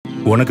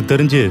உனக்கு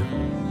தெரிஞ்சு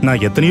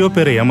நான் எத்தனையோ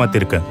பேரை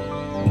ஏமாத்திருக்கேன்,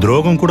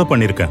 துரோகம் கூட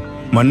பண்ணிருக்கேன்,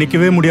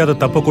 மன்னிக்கவே முடியாத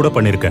தப்ப கூட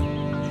பண்ணிருக்கேன்.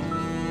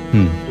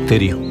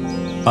 தெரியும்.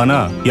 ஆனா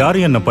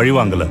யாரும் என்ன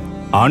பழிவாங்கல,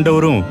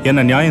 ஆண்டவரும்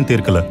என்ன நியாயம்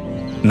தீர்க்கல,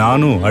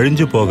 நானும்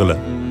அழிஞ்சு போகல.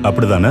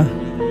 அப்படிதானே?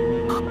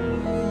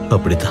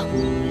 அப்படிதான்.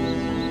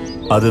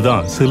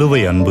 அதுதான்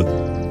சிலுவை அன்பு.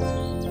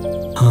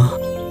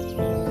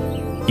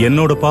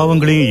 என்னோட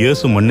பாவங்களையும்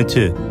இயேசு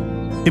மன்னிச்சு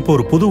இப்போ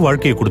ஒரு புது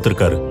வாழ்க்கையை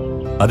கொடுத்திருக்காரு.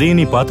 அதையும்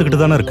நீ பாத்துக்கிட்டு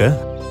தானே இருக்க?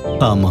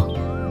 ஆமா.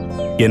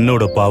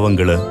 என்னோட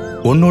பாவங்களை,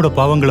 உன்னோட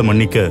பாவங்களை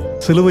மன்னிக்க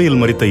சிலுவையில்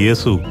மரித்த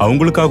இயேசு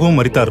அவங்களுக்காகவும்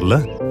மரித்தார்ல.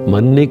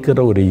 மன்னிக்கிற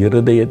ஒரு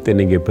இருதயத்தை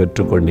நீங்க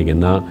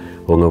பெற்றுக்கொண்டீங்கன்னா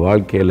உங்க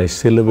வாழ்க்கையில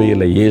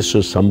சிலுவையில் இயேசு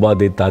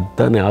சம்பாதித்த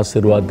அத்தனை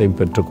ஆசீர்வாதத்தையும்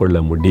பெற்றுக்கொள்ள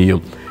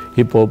முடியும்.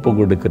 இப்போ ஒப்பு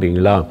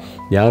கொடுக்குறீங்களா?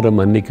 யாரை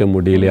மன்னிக்க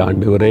முடியலையே,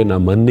 ஆண்டவரே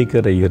நான்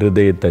மன்னிக்கிற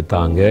இருதயத்தை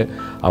தாங்க.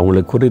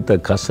 அவங்களை குறித்த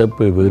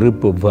கசப்பு,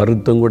 வெறுப்பு,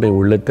 வருத்தம் கூட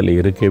உள்ளத்தில்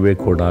இருக்கவே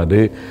கூடாது.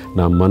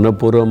 நான்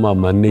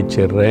மனப்பூர்வமாக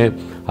மன்னிச்சிடுறேன்,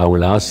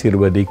 அவங்கள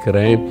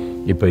ஆசீர்வதிக்கிறேன்.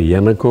 இப்போ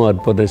எனக்கும்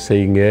அற்புதம்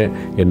செய்யுங்க,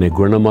 என்னை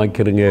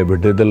குணமாக்கிருங்க,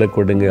 விடுதலை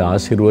கொடுங்க,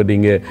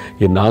 ஆசீர்வதிங்க.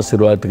 என்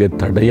ஆசீர்வாதத்துக்கு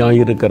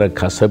தடையாக இருக்கிற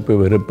கசப்பு,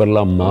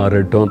 வெறுப்பெல்லாம்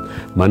மாறட்டும்.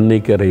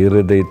 மன்னிக்கிற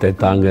இருதயத்தை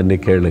தாங்கன்னு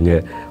கேளுங்க.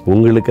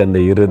 உங்களுக்கு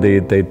அந்த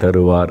இருதயத்தை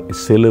தருவார்.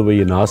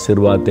 சிலுவையின்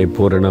ஆசீர்வாதத்தை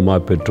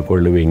பூரணமாக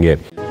பெற்றுக்கொள்ளுவீங்க.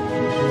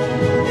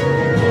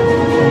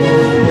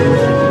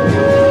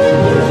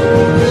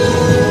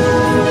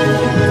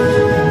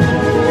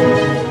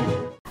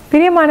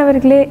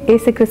 பிரியமானவர்களே,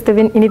 இயேசு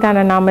கிறிஸ்துவின்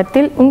இனிதான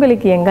நாமத்தில்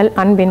உங்களுக்கு எங்கள்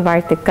அன்பின்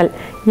வாழ்த்துக்கள்.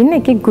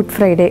 இன்னைக்கு குட்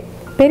ஃப்ரைடே,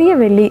 பெரிய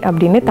வெள்ளி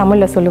அப்படின்னு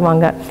தமிழில்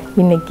சொல்லுவாங்க.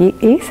 இன்னைக்கு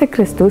இயேசு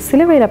கிறிஸ்து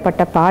சிலுவையில்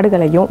பட்ட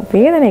பாடுகளையும்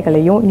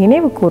வேதனைகளையும்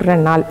நினைவு கூர்ற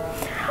நாள்.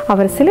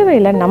 அவர்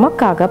சிலுவையில்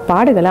நமக்காக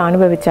பாடுகளை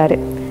அனுபவிச்சாரு.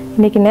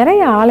 இன்னைக்கு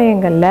நிறைய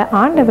ஆலயங்களில்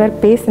ஆண்டவர்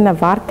பேசின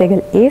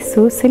வார்த்தைகள், இயேசு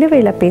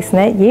சிலுவையில்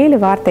பேசின 7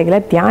 வார்த்தைகளை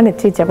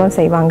தியானித்து ஜெபம்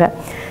செய்வாங்க.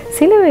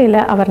 சிலுவையில்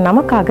அவர்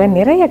நமக்காக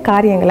நிறைய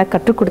காரியங்களை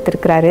கற்றுக்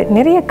கொடுத்துருக்கிறாரு,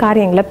 நிறைய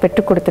காரியங்களை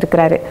பெற்றுக்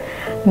கொடுத்துருக்கிறாரு.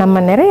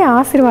 நம்ம நிறைய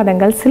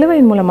ஆசீர்வாதங்கள்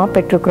சிலுவையின் மூலமாக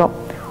பெற்றுக்கிறோம்.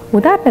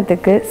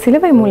 உதாரணத்துக்கு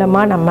சிலுவை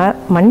மூலமாக நம்ம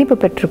மன்னிப்பு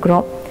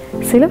பெற்றுக்கிறோம்,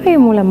 சிலுவை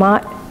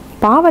மூலமாக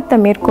பாவத்தை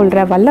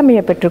மேற்கொள்கிற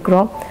வல்லமையை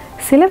பெற்றுக்கிறோம்,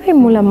 சிலுவை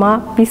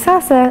மூலமாக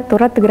பிசாசை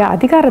துரத்துகிற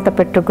அதிகாரத்தை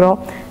பெற்றுக்கிறோம்,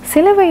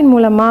 சிலுவையின்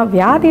மூலமாக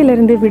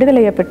வியாதியிலிருந்து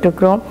விடுதலையை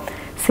பெற்றுக்கிறோம்,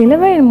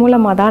 சிலுவையின்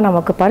மூலமாக தான்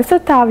நமக்கு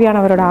பரிசுத்த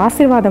ஆவியானவரோட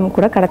ஆசீர்வாதம்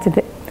கூட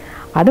கிடச்சிது.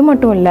 அது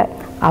மட்டும் இல்லை,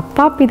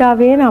 அப்பா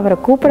பிதாவேன்னு அவரை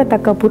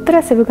கூப்பிடத்தக்க புத்திர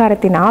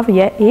சிவகாரத்தின்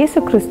ஆவியை இயேசு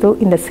கிறிஸ்து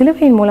இந்த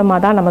சிலுவையின் மூலமாக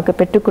தான் நமக்கு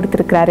பெற்றுக்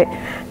கொடுத்துருக்கிறாரு.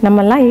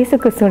 நம்மெல்லாம் இயேசு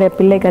கிறிஸ்துடைய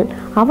பிள்ளைகள்.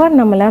 அவர்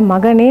நம்மளை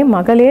மகனே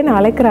மகளேன்னு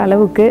அழைக்கிற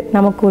அளவுக்கு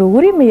நமக்கு ஒரு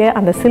உரிமையை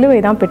அந்த சிலுவை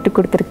தான் பெற்றுக்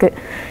கொடுத்துருக்கு.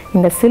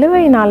 இந்த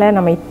சிலுவையினால்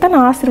நம்ம இத்தனை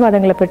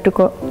ஆசீர்வாதங்களை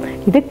பெற்றுக்கோம்.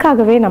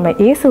 இதுக்காகவே நம்ம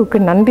இயேசுவுக்கு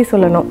நன்றி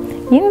சொல்லணும்.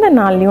 இந்த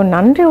நாள்லையும்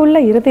நன்றி உள்ள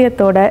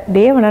இருதயத்தோட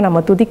தேவனை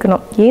நம்ம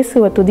துதிக்கணும்,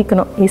 இயேசுவை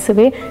துதிக்கணும்.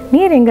 இயேசுவே,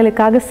 நீர்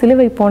எங்களுக்காக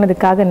சிலுவை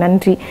போனதுக்காக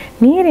நன்றி,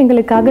 நீர்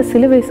எங்களுக்காக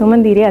சிலுவை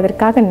சுமந்தீரே,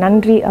 அதற்காக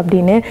நன்றி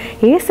அப்படின்னு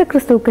இயேசு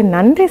கிறிஸ்துவுக்கு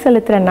நன்றி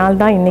செலுத்துகிற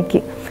நாள் தான்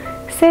இன்னைக்கு.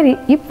 சரி,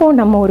 இப்போ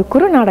நம்ம ஒரு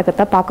குறு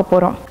நாடகத்தை பார்க்க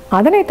போகிறோம்.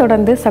 அதனைத்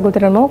தொடர்ந்து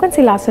சகோதரர்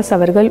மோகன்சிலாசஸ்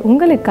அவர்கள்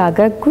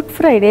உங்களுக்காக குட்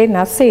ஃப்ரைடே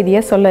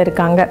நற்செய்தியை சொல்ல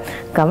இருக்காங்க.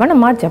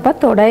 கவனமாக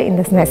ஜெபத்தோட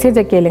இந்த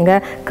மெசேஜை கேளுங்க.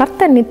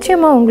 கர்த்தர்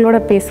நிச்சயமாக உங்களோட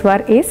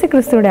பேசுவார். இயேசு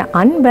கிறிஸ்துவோட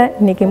அன்பை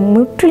இன்னைக்கு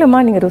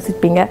முற்றிலுமாக நீங்கள்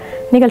ருசிப்பீங்க.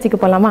 நிகழ்ச்சிக்கு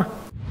போகலாமா?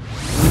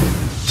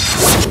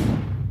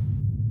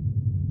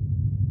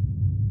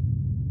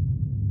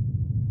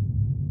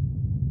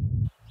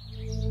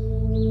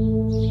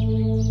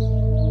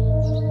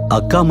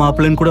 அக்கா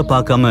மாப்பிள்ளைன்னு கூட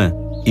பார்க்காம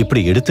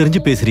இப்படி எடுத்தெறிஞ்சு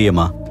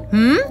பேசுறியேமா?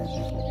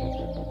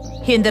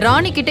 இந்த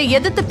ராணி கிட்ட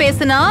எதிர்த்து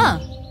பேசுனா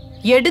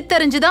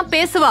எடுத்தறிஞ்சுதான்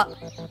பேசுவா.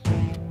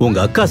 உங்க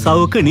அக்கா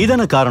சாவுக்கு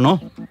நீதான காரணம்.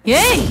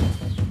 ஏய்,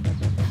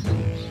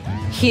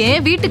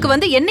 ஏன் வீட்டுக்கு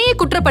வந்து என்னையே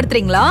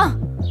குற்றப்படுத்துறீங்களா?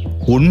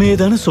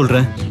 உண்மையேதானே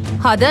சொல்றேன்.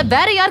 அத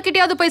வேற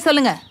யார்கிட்டயாவது போய்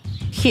சொல்லுங்க.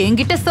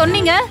 என்கிட்ட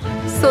சொன்னீங்க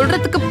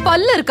சொல்றதுக்கு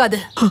பல்லு இருக்காது.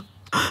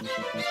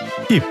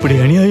 இப்படி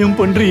அநியாயம்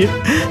பண்றியே.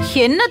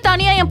 என்ன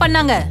அநியாயம்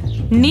பண்ணாங்க?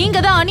 நீங்க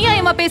தான்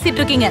அநியாயமா பேசிட்டு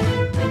இருக்கீங்க.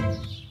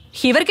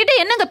 இவர்கிட்ட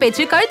என்னங்க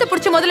பேச்சு? கழுத்து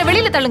புடிச்சு முதல்ல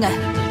வெளியில தள்ளுங்க.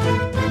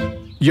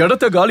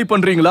 இடத்தை காலி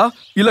பண்றீங்களா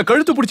இல்ல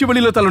கழுத்து புடிச்சு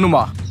வெளியில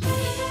தள்ளணுமா?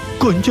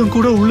 கொஞ்சம்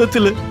கூட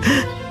உள்ளத்துல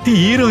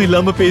ஈரம்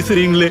இல்லாம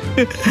பேசுறீங்களே.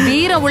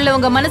 வீரம்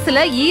உள்ளவங்க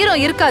மனசுல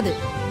ஈரம் இருக்காது,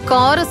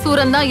 கார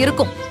சூரம் தான்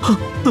இருக்கும்.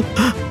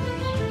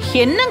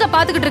 என்னங்க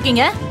பாத்துக்கிட்டு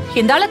இருக்கீங்க?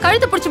 இந்த ஆள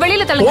கழுத்து புடிச்சு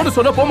வெளியில தள்ளுங்க. போன்னு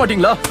சொன்னா போக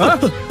மாட்டீங்களா?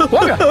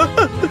 போங்க.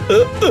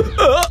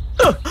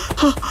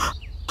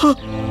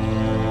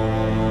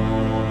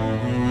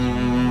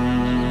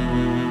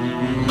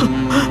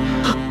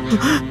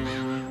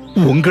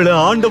 உங்களை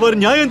ஆண்டவர்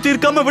நியாயம்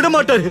தீர்க்காம விட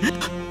மாட்டாரு.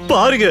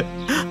 பாருங்க.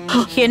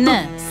 என்ன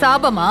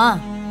சாபமா?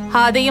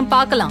 அதையும்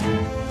பார்க்கலாம்.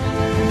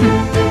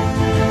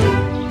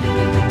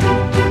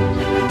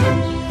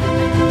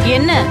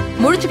 என்ன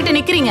முழிச்சுக்கிட்டு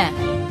நிக்கிறீங்க?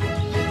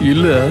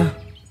 இல்ல,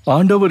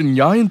 ஆண்டவர்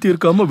நியாயம்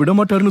தீர்க்காம விட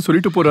மாட்டாருன்னு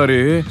சொல்லிட்டு போறாரு.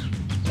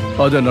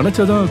 அத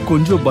நினைச்சதான்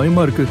கொஞ்சம்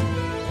பயமா இருக்கு.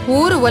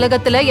 ஊரு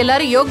உலகத்துல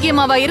எல்லாரும்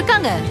யோக்கியமாவா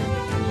இருக்காங்க?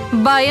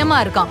 பயமா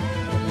இருக்கான்.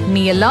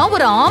 நீ எல்லாம்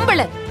ஒரு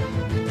ஆம்பளை.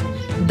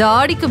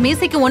 தாடிக்கு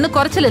மீசைக்கு ஒண்ணு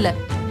குறைச்சல் இல்ல.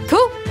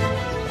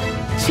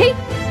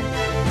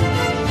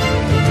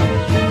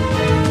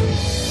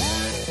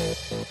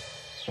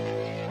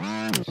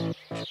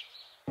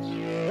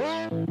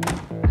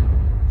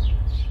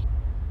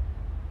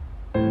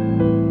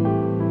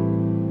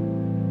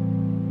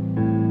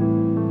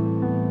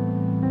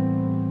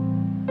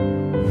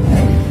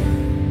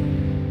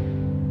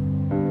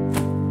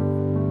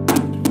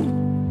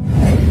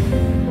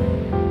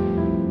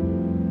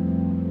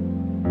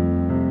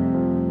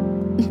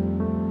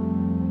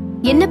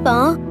 என்னப்பா,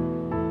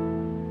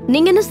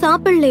 நீங்க என்ன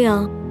சாப்பிடலையா?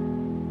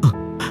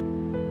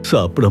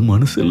 சாப்பிட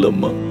மனசு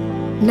இல்லம்மா.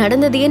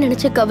 நடந்ததையே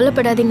நினைச்சு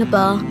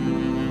கவலைப்படாதீங்கப்பா.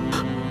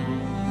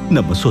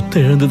 நம்ம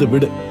சொத்தை இழந்ததை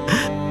விட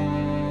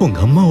உங்க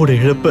அம்மாவோட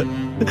இழப்ப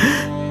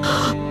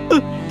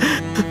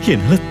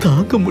என்னால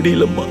தாங்க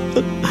முடியலம்மா.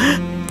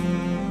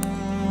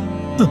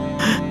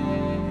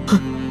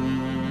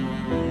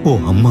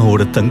 உன்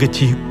அம்மாவோட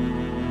தங்கச்சியும்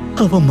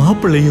அவ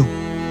மாப்பிள்ளையும்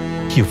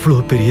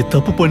இவ்வளவு பெரிய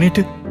தப்பு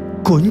பண்ணிட்டு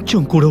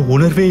கொஞ்சம் கூட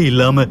உணர்வே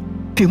இல்லாம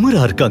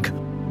திமிரா இருக்காங்க,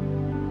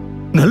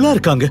 நல்லா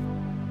இருக்காங்க.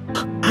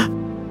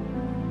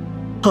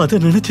 அத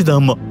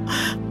நினைச்சுதாம்மா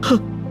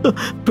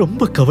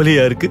ரொம்ப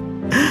கவலையா இருக்கு.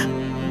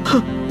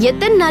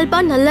 எத்தனை நாள்பா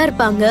நல்லா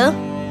இருப்பாங்க?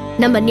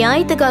 நம்ம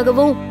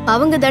நியாயத்துக்காகவும்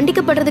அவங்க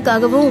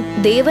தண்டிக்கப்படுறதுக்காகவும்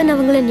தேவன்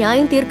அவங்கள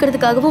நியாயம்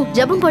தீர்க்கிறதுக்காகவும்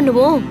ஜெபம்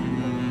பண்ணுவோம்.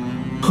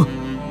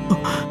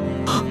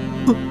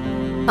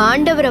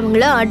 ஆண்டவர்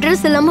அவங்கள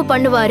அட்ரஸ் இல்லாம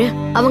பண்ணுவாரு,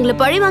 அவங்கள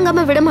பழி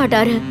வாங்காம விட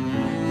மாட்டாரு.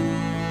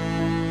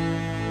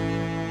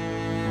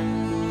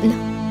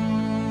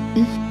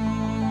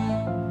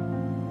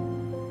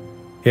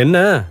 என்ன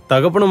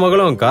தகப்பனும்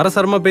மகளும்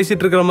காரசாரமா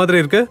பேசிட்டு இருக்கிற மாதிரி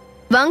இருக்கு?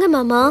 வாங்க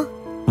மாமா.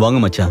 வாங்க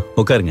மச்சான்,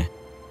 உட்காருங்க.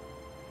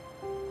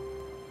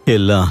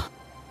 எல்லாம்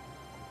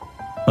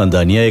அந்த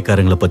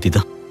அநியாயக்காரங்களை பத்தி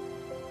தான்.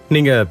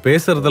 நீங்க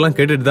பேசுறதெல்லாம்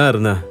கேட்டுட்டு தான்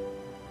இருந்தேன்.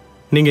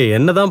 நீங்க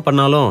என்னதான்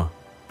பண்ணாலும்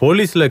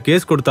போலீஸ்ல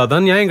கேஸ்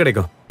கொடுத்தாதான் நியாயம்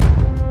கிடைக்கும்.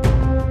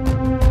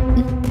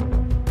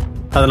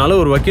 அதனால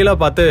ஒரு வக்கீலா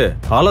பார்த்து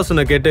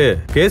ஆலோசனை கேட்டு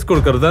கேஸ்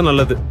கொடுக்கறது தான்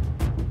நல்லது.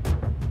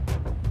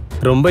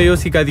 ரொம்ப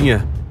யோசிக்காதீங்க,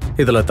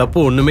 இதுல தப்பு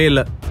ஒண்ணுமே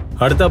இல்ல.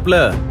 அடுத்தாப்புல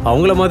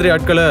அவங்கள மாதிரி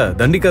ஆட்களை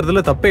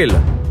தண்டிக்கிறதுல தப்பே இல்ல.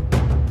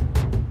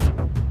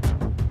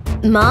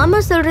 மாமா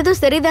சொல்றது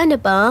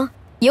சரிதானப்பா,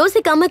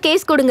 யோசிக்காம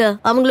கேஸ் கொடுங்க,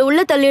 அவங்கள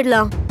உள்ள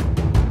தள்ளிடலாம்.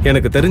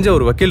 எனக்கு தெரிஞ்ச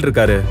ஒரு வக்கீல்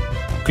இருக்காரு,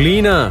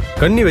 கிளீனா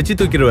கண்ணி வச்சு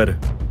தூக்கிடுவாரு.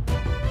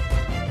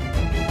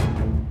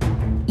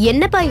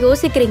 என்னப்பா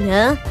யோசிக்கிறீங்க?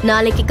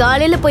 நாளைக்கு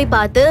காலையில போய்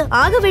பார்த்து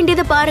ஆக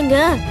வேண்டியதை பாருங்க.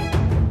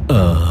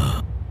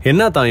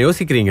 என்ன தான்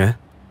யோசிக்கிறீங்க?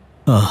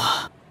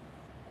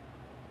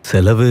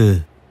 செலவு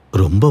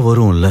ரொம்ப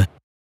வரும் இல்ல?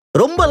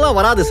 ரொம்ப எல்லாம்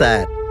வராது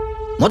சார்.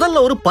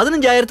 முதல்ல ஒரு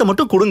 15,000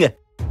 மட்டும் கொடுங்க,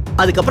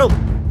 அதுக்கப்புறம்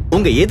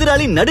உங்க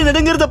எதிராளி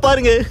நடுநடுங்கிறத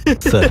பாருங்க.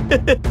 சார்,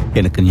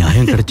 எனக்கு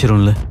நியாயம்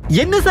கிடைச்சிரும்ல?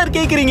 என்ன சார்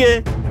கேக்குறீங்க?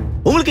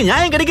 உங்களுக்கு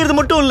நியாயம் கிடைக்கிறது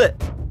மட்டும் இல்ல,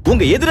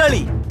 உங்க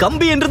எதிராளி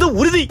கம்பி என்றது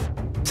உறுதி.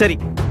 சரி,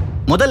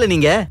 முதல்ல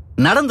நீங்க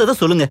நடந்ததை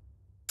சொல்லுங்க.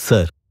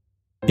 சார்,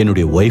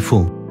 என்னுடைய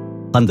ஒய்ஃபும்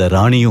அந்த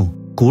ராணியும்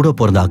கூட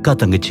பிறந்த அக்கா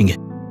தங்கச்சிங்க.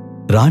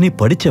 ராணி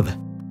படிச்சவ,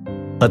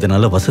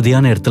 அதனால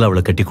வசதியான இடத்துல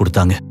அவளை கட்டி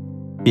கொடுத்தாங்க.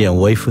 என்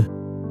ஒய்ஃப்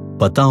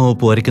 10ஆம்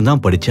வகுப்பு வரைக்கும்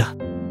தான் படிச்சா.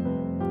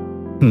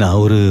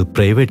 நான் ஒரு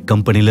பிரைவேட்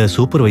கம்பெனில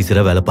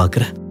சூப்பர்வைசரா வேலை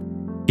பார்க்கறேன்.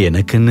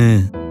 எனக்குன்னு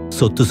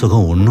சொத்து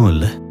சுகம் ஒன்னும்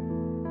இல்ல.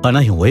 ஆனா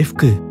என்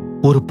ஒய்ஃப்க்கு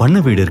ஒரு பண்ணை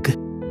வீடு இருக்கு.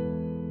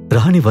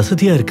 ராணி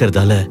வசதியா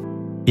இருக்கிறதால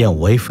என்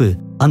ஒய்ஃப்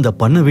அந்த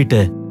பண்ணை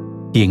வீட்டை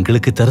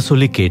எங்களுக்கு தர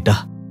சொல்லி கேட்டா.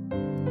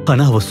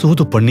 ஆனா அவ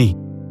சூது பண்ணி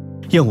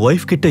என்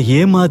ஒய்ஃப் கிட்ட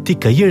ஏமாத்தி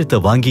கையெழுத்த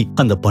வாங்கி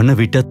அந்த பண்ணை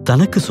வீட்டை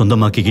தனக்கு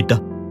சொந்தமாக்கிக்கிட்டா.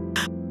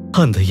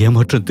 அந்த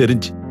ஏமாற்றம்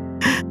தெரிஞ்சு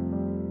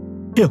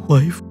என்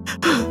ஒய்ஃப்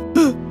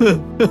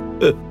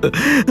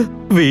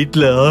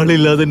வீட்டுல ஆள்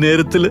இல்லாத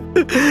நேரத்துல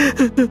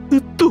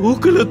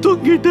தூக்குல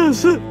தொங்கிட்டா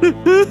சார்.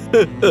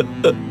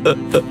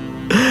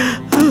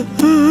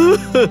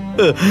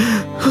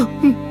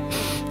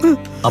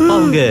 அப்பா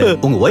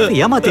உங்க ஒய்ஃப்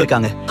ஏமாத்தி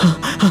இருக்காங்க?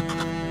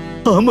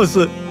 ஆமா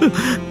சார்.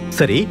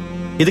 சரி,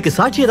 இதுக்கு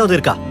சாட்சி ஏதாவது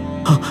இருக்கா?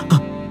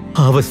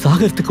 அவ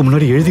சாகறதுக்கு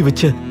முன்னாடி எழுதி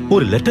வச்ச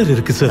ஒரு லெட்டர்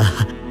இருக்கு சார்.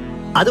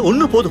 அது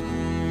ஒண்ணு போதும்,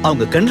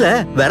 அவங்க கண்ணுல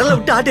விரல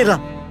விட்டு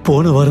ஆட்டிடலாம்.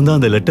 போன வாரம் தான்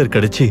அந்த லெட்டர்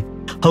கிடைச்சு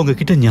அவங்க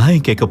கிட்ட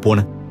நியாயம் கேட்க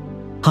போனேன்.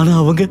 ஆனா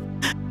அவங்க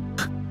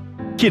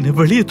என்ன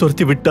வெளியே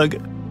துரத்தி விட்டாங்க.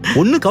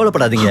 ஒண்ணு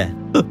கவலைப்படாதீங்க,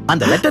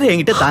 அந்த லெட்டரை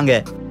என்கிட்ட தாங்க,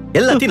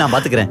 எல்லாத்தையும் நான்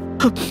பாத்துக்கிறேன்.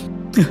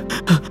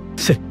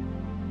 சரி,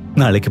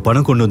 நாளைக்கு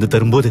பணம் கொண்டு வந்து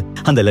தரும்போது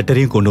அந்த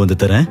லெட்டரையும் கொண்டு வந்து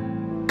தரேன்.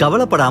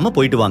 கவலைப்படாம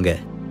போயிட்டு வாங்க,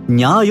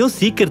 நியாயம்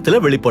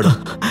சீக்கிரத்துல வெளிப்படும்.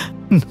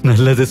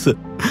 நல்லது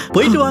சார்,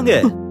 போயிட்டு வாங்க.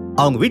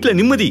 அவங்க வீட்டுல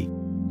நிம்மதி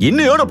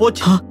இன்னையோட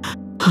போச்சு.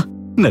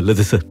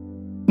 நல்லது சார்,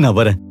 நான்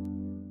வரேன்.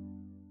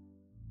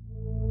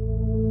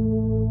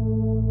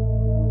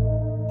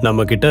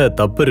 நம்ம கிட்ட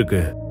தப்பு இருக்கு.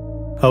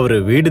 அவரு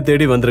வீடு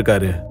தேடி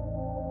வந்திருக்காரு.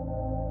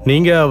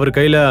 நீங்க அவர்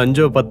கையில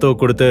 5ஓ 10ஓ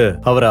கொடுத்து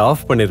அவரை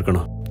ஆஃப்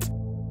பண்ணிருக்கணும்.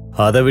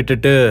 அதை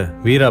விட்டுட்டு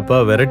வீராப்பா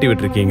விரட்டி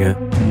விட்டுருக்கீங்க.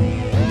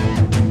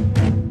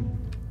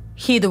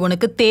 இது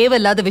உனக்கு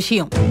தேவையில்லாத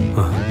விஷயம்.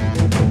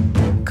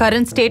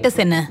 கரண்ட்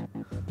ஸ்டேட்டஸ் என்ன?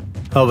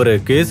 அவரு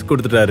கேஸ்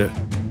கொடுத்துட்டாரு.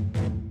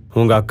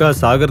 உங்க அக்கா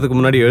சாகிறதுக்கு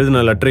முன்னாடி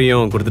எழுதின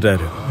லெட்டரையும்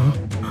கொடுத்துட்டாரு.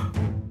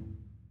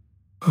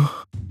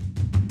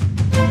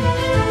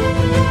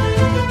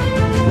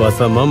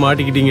 வசமா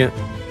மாட்டிக்கிட்டீங்க,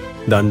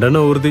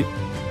 தண்டனை உறுதி.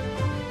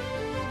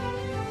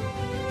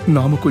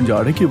 நாம கொஞ்சம்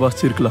அடக்கி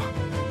வாசிச்சிருக்கலாம்.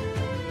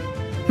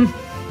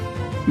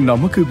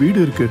 நமக்கு வீடு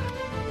இருக்கு,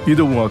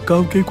 இதை உன்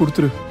அக்காவுக்கே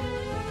கொடுத்துரு.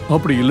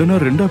 அப்படி இல்லைன்னா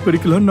 2ஆ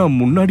பிரிக்கலாம் நான்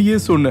முன்னாடியே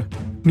சொன்னேன்.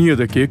 நீ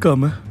அதை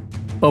கேட்காம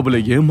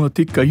அவளை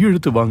ஏமாத்தி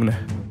கையெழுத்து வாங்கின.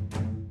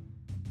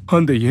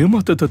 அந்த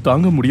ஏமாத்தத்தை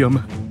தாங்க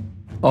முடியாம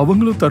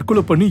அவங்களும்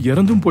தற்கொலை பண்ணி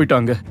இறந்தும்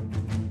போயிட்டாங்க.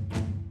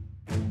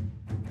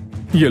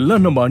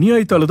 எல்லாம் நம்ம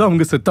அநியாயத்தால தான்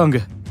அவங்க செத்தாங்க.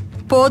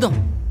 போதும்.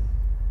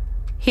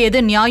 எது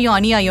நியாயம்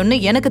அநியாயம்னு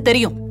எனக்கு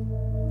தெரியும்.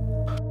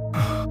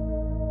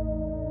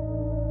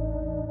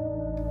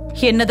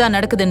 என்னதான்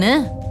நடக்குதுன்னு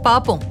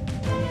பாப்போம்.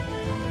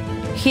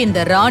 இந்த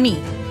ராணி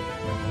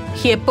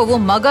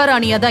எப்பவும்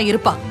மகாராணியா தான்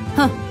இருப்பா.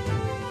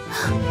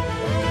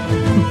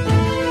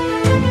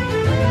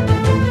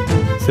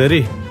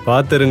 சரி,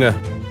 பாத்துருங்க,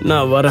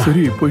 நான் வரேன்.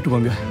 சரி, போயிட்டு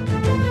வாங்க.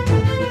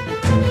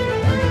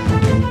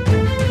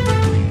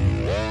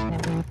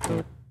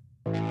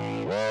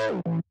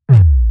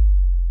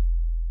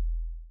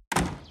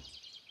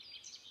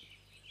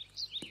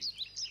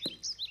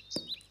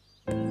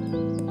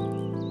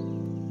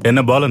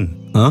 என்ன பாலன்,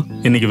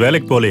 இன்னைக்கு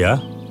வேலைக்கு போலையா?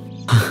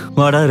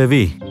 வாடா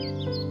ரவி,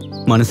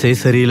 மனசே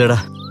சரியில்லடா.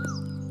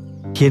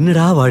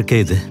 என்னடா வாழ்க்கை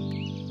இது?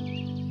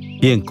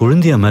 என்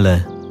குழந்தைய மேல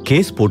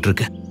கேஸ்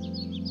போட்டிருக்க,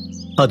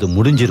 அது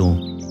முடிஞ்சிரும்,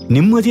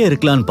 நிம்மதியா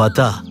இருக்கலான்னு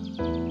பார்த்தா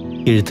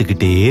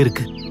இழுத்துக்கிட்டே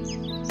இருக்கு.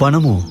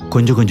 பணமும்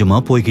கொஞ்சம் கொஞ்சமா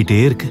போய்கிட்டே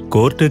இருக்கு.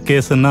 கோர்ட்டு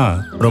கேஸ்ன்னா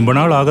ரொம்ப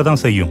நாள்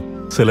ஆகதான் செய்யும்.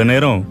 சில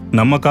நேரம்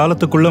நம்ம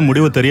காலத்துக்குள்ள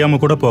முடிவு தெரியாம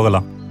கூட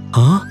போகலாம்.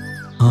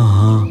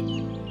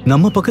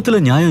 நம்ம பக்கத்துல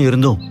நியாயம்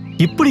இருந்தும்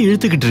இப்படி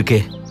இழுத்துக்கிட்டு இருக்கே,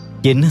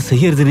 என்ன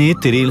செய்யறதுனே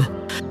தெரியல.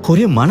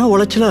 ஒரே மன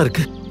உளைச்சலா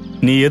இருக்கு.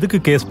 நீ எதுக்கு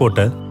கேஸ் போட்ட?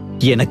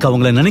 எனக்கு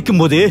அவங்கள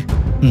நினைக்கும் போதே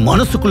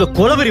மனசுக்குள்ள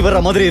கொலவெறி வர்ற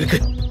மாதிரி இருக்கு.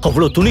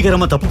 அவ்வளவு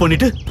துணிகரமா தப்பு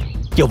பண்ணிட்டு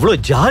எவ்வளவு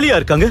ஜாலியா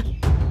இருக்காங்க.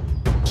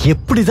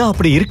 எப்படிதான்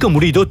அப்படி இருக்க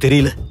முடியுதோ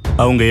தெரியல.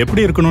 அவங்க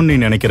எப்படி இருக்கணும்னு நீ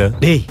நினைக்கிற?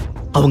 டேய்,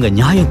 அவங்க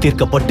நியாயம்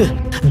தீர்க்கப்பட்டு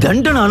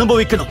தண்டனை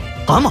அனுபவிக்கணும்.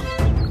 ஆமா,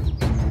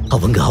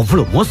 அவங்க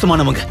அவ்வளவு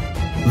மோசமானவங்க.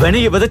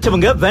 வினைய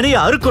விதைச்சவங்க வினைய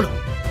அறுக்கணும்.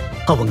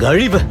 அவங்க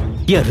அழிவ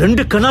என்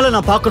 2 கண்ணால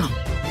நான் பார்க்கணும்.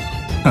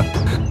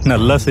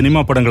 நல்லா சினிமா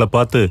படங்களை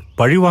பார்த்து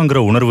பழி வாங்குற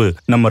உணர்வு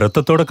நம்ம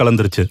ரத்தத்தோட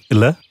கலந்துருச்சு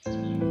இல்ல?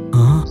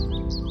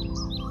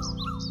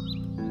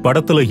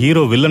 படத்துல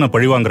ஹீரோ வில்லனை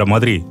பழி வாங்குற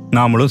மாதிரி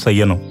நாமளும்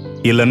செய்யணும்.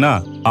 இல்லன்னா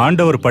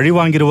ஆண்டவர் பழி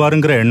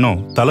வாங்கிருவாருங்கிற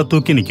எண்ணம் தலை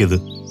தூக்கி நிக்குது.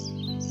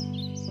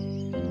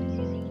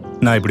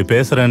 நான் இப்படி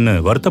பேசுறேன்னு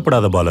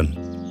வருத்தப்படாத பாலன்.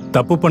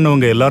 தப்பு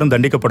பண்ணவங்க எல்லாரும்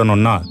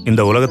தண்டிக்கப்படணும்னா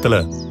இந்த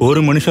உலகத்துல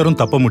ஒரு மனுஷரும்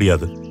தப்ப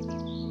முடியாது.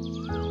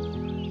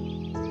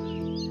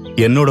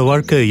 என்னோட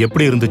வாழ்க்கை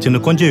எப்படி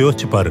இருந்துச்சுன்னு கொஞ்சம்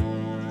யோசிச்சு பாரு.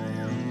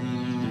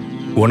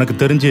 உனக்கு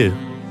தெரிஞ்சு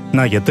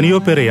நான் எத்தனையோ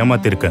பேரை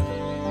ஏமாத்திருக்கேன்,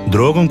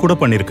 துரோகம் கூட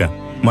பண்ணிருக்கேன்,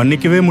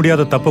 மன்னிக்கவே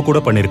முடியாத தப்ப கூட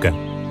பண்ணிருக்கேன்.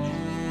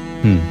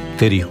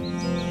 தெரியும்.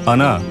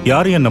 ஆனா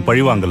யாரும் என்ன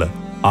பழி வாங்கல,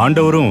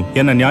 ஆண்டவரும்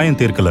என்ன நியாயம்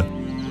தீர்க்கல,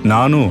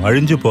 நானும்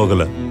அழிஞ்சு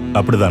போகல.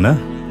 அப்படிதானே?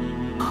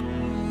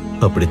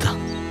 அப்படிதான்.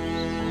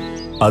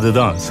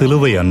 அதுதான்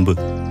சிலுவை அன்பு.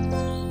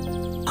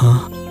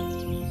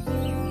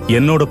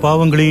 என்னோட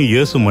பாவங்களையும்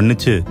இயேசு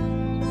மன்னிச்சு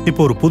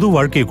இப்போ ஒரு புது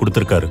வாழ்க்கையை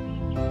கொடுத்திருக்காரு.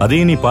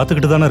 அதையும் நீ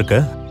பாத்துக்கிட்டு தானே இருக்க?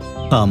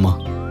 ஆமா.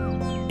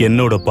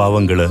 என்னோட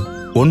பாவங்களை,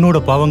 உன்னோட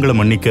பாவங்களை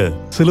மன்னிக்க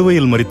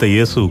சிலுவையில் மரித்த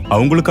இயேசு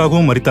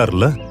அவங்களுக்காகவும்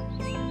மரித்தார்ல.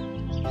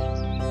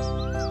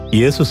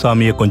 இயேசு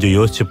சாமியை கொஞ்சம்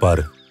யோசிச்சு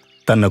பாரு.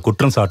 தன்னை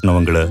குற்றம்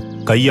சாட்டினவங்கள,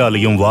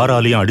 கையாலையும்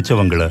வாராலையும்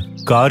அடிச்சவங்கள,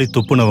 காரி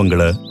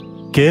துப்புனவங்கள,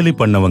 கேலி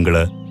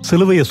பண்ணவங்கள,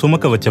 சிலுவையை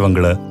சுமக்க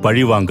வச்சவங்கள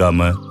பழி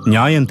வாங்காம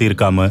நியாயம்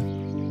தீர்க்காம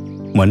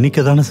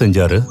மன்னிக்க தானே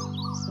செஞ்சாரு.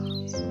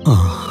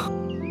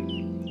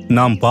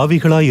 நாம்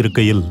பாவிகளாய்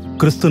இருக்கையில்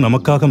கிறிஸ்து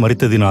நமக்காக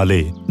மரித்ததினாலே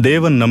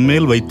தேவன்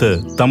நம்மேல் வைத்த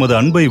தமது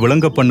அன்பை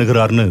விளங்க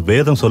பண்ணுகிறார்னு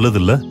வேதம்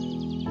சொல்லுதில்ல?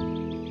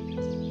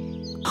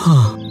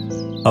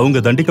 அவங்க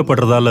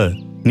தண்டிக்கப்படுறதால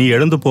நீ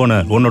இழந்து போன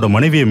உன்னோட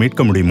மனைவியை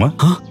மீட்க முடியுமா?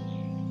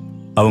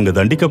 அவங்க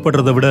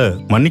தண்டிக்கப்படுறதை விட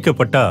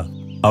மன்னிக்கப்பட்டா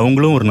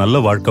அவங்களும் ஒரு நல்ல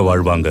வாழ்க்கை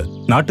வாழ்வாங்க,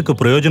 நாட்டுக்கு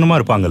பிரயோஜனமா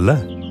இருப்பாங்கல்ல.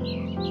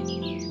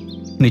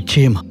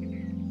 நிச்சயமா.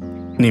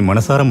 நீ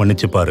மனசார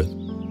மன்னிச்சு பாரு.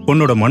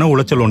 உன்னோட மன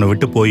உளைச்சல் உன்னை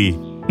விட்டு போய்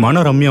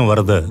மன ரம்யம்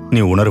வரத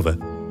நீ உணர்வ.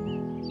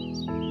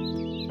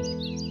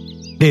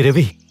 டேய்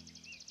ரவி,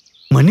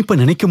 மன்னிப்ப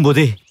நினைக்கும்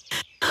போதே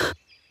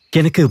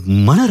எனக்கு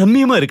மன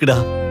ரம்யமா இருக்குடா.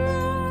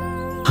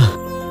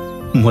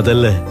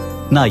 முதல்ல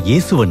நான்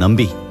இயேசுவை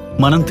நம்பி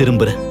மனம்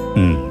திரும்புறேன்.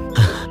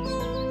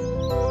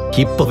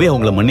 இப்பவே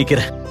அவங்கள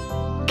மன்னிக்கிறேன்.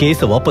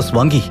 கேஸ வாபஸ்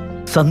வாங்கி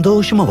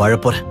சந்தோஷமா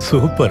வாழப் போறேன்.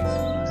 சூப்பர்.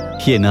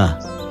 ஏன்னா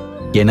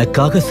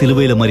எனக்காக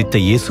சிலுவையில மரித்த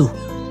இயேசு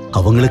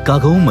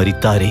அவங்களுக்காகவும்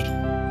மரித்தாரே.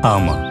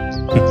 ஆமா.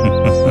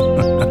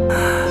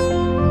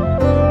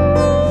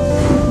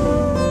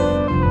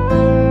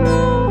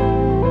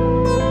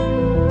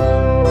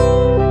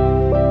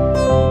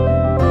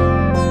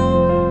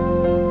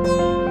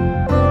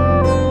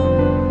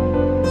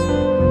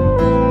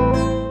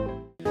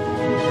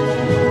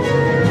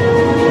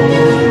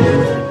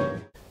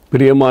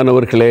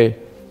 பிரியமானவர்களே,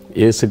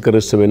 இயேசு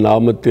கிறிஸ்துவின்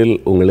நாமத்தில்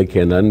உங்களுக்கு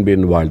என்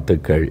அன்பின்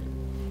வாழ்த்துக்கள்.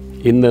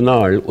 இந்த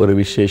நாள் ஒரு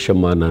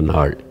விசேஷமான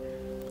நாள்.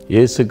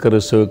 இயேசு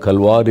கிறிஸ்து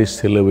கல்வாரி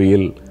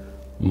சிலுவையில்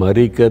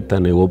மரிக்க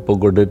தன்னை ஒப்பு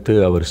கொடுத்து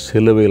அவர்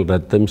சிலுவையில்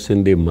ரத்தம்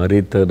சிந்தி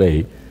மரித்ததை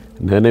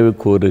நினைவு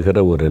கூறுகிற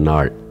ஒரு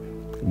நாள்.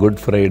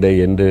 குட் ஃப்ரைடே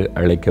என்று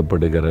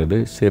அழைக்கப்படுகிறது.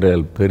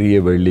 சிலர் பெரிய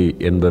வெள்ளி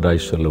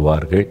என்பதாய்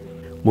சொல்லுவார்கள்.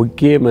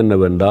 முக்கியம்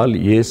என்னவென்றால்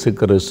இயேசு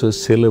கிறிஸ்து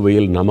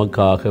சிலுவையில்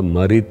நமக்காக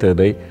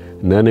மரித்ததை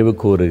நினைவு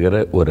கூறுகிற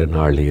ஒரு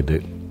நாள் இது.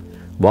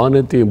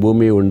 வானத்தையும்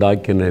பூமியை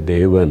உண்டாக்கின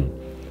தேவன்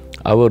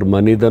அவர்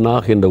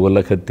மனிதனாக இந்த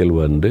உலகத்தில்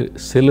வந்து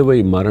சிலுவை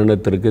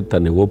மரணத்திற்கு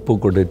தன்னை ஒப்பு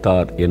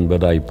கொடுத்தார்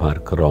என்பதாய்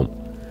பார்க்கிறோம்.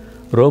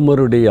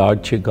 ரோமருடைய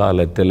ஆட்சி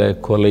காலத்தில்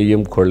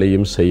கொலையும்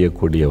கொள்ளையும்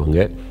செய்யக்கூடியவங்க,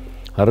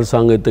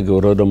 அரசாங்கத்துக்கு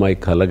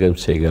விரோதமாய்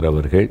கலகம்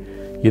செய்கிறவர்கள்,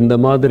 இந்த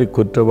மாதிரி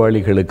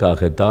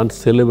குற்றவாளிகளுக்காகத்தான்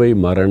சிலுவை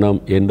மரணம்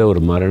என்ற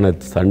ஒரு மரண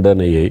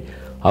தண்டனையை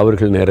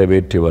அவர்கள்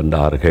நிறைவேற்றி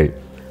வந்தார்கள்.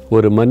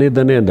 ஒரு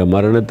மனிதனை அந்த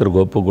மரணத்திற்கு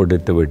ஒப்பு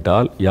கொடுத்து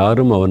விட்டால்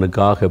யாரும்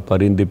அவனுக்காக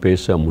பரிந்து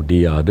பேச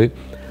முடியாது.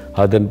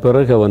 அதன்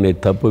பிறகு அவனை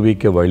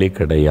தப்புவிக்க வழி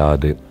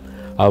கிடையாது.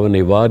 அவனை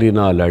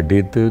வாரினால்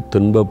அடித்து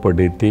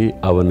துன்பப்படுத்தி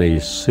அவனை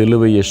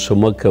சிலுவையை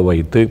சுமக்க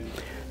வைத்து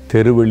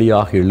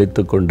தெருவழியாக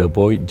இழுத்து கொண்டு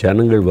போய்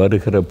ஜனங்கள்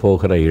வருகிற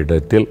போகிற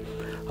இடத்தில்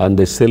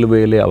அந்த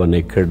சிலுவையிலே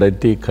அவனை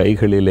கிடத்தி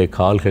கைகளிலே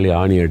கால்களை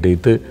ஆணி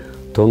அடித்து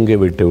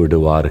தொங்கிவிட்டு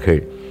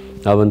விடுவார்கள்.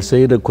 அவன்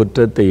செய்த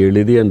குற்றத்தை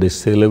எழுதி அந்த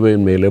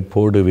சிலுவையின் மேலே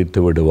போடுவித்து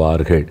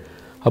விடுவார்கள்.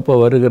 அப்போ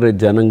வருகிற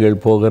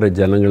ஜனங்கள் போகிற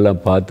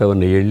ஜனங்கள்லாம் பார்த்து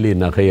அவனை எள்ளி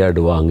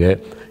நகையாடுவாங்க.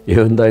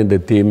 இவன் தான் இந்த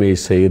தீமையை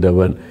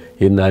செய்தவன்,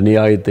 இந்த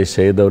அநியாயத்தை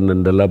செய்தவன்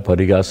என்றெல்லாம்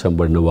பரிகாசம்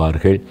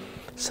பண்ணுவார்கள்.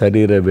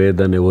 சரீர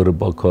வேதனை ஒரு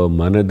பக்கம்,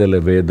 மனதில்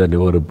வேதனை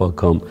ஒரு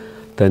பக்கம்,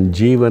 தன்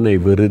ஜீவனை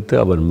வெறுத்து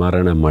அவன்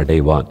மரணம்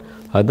அடைவான்.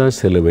 அதுதான்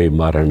சிலுவை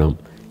மரணம்.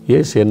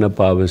 இயேசு என்ன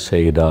பாவம்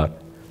செய்தார்?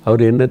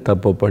 அவர் என்ன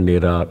தப்பு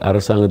பண்ணினார்?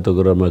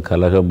 அரசாங்கத்துக்கு ரொம்ப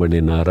கலகம்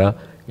பண்ணினாரா?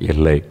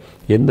 இல்லை.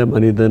 எந்த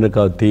மனிதனுக்கு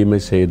அவர் தீமை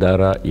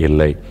செய்தாரா?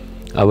 இல்லை.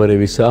 அவரை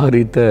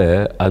விசாரித்த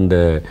அந்த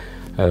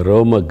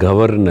ரோம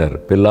கவர்னர்,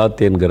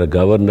 பிலாத்து என்கிற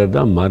கவர்னர்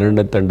தான்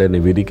மரண தண்டனை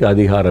விதிக்க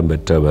அதிகாரம்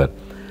பெற்றவர்.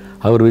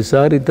 அவர்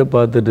விசாரித்து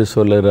பார்த்துட்டு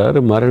சொல்லுறாரு,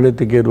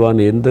 மரணத்துக்கு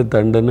ஏதுவான எந்த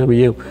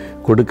தண்டனையும்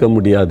கொடுக்க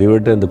முடியாது,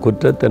 இவர்கிட்ட அந்த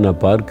குற்றத்தை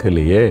நான்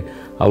பார்க்கலையே,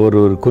 அவர்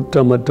ஒரு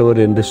குற்றமற்றவர்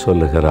என்று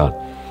சொல்லுகிறார்.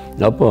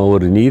 அப்போ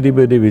ஒரு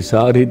நீதிபதி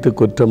விசாரித்து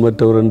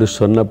குற்றமற்றவர் என்று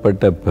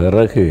சொன்னப்பட்ட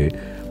பிறகு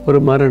ஒரு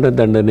மரண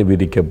தண்டனை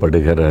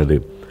விதிக்கப்படுகிறாரு.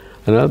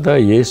 அதனால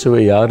தான்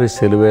இயேசுவை யாரும்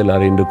சிலுவையில்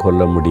அறைந்து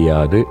கொள்ள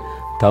முடியாது.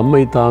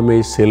 தம்மை தாமே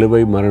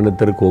சிலுவை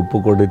மரணத்திற்கு ஒப்பு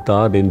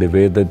கொடுத்தார் என்று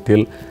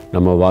வேதத்தில்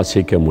நம்ம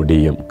வாசிக்க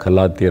முடியும்.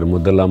 கலாத்தியர்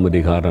 1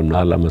 அதிகாரம்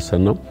 4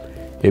 வசனம்,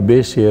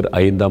 எபேசியர்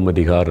 5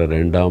 அதிகாரம்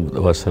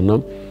 2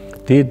 வசனம்,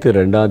 தீத்து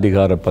 2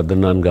 அதிகாரம்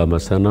 14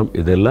 வசனம்,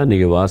 இதெல்லாம்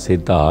நீங்கள்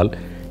வாசித்தால்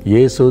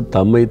இயேசு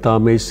தம்மை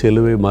தாமே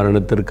சிலுவை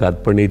மரணத்திற்கு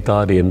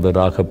அர்ப்பணித்தார்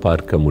என்பதாக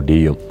பார்க்க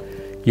முடியும்.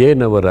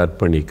 ஏன் அவர்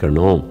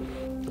அர்ப்பணிக்கணும்?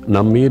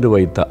 நம் மீது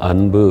வைத்த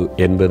அன்பு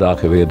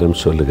என்பதாக வேதம்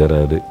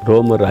சொல்லுகிறாரு.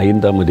 ரோமர்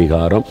 5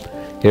 அதிகாரம்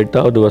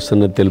 8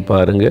 வசனத்தில்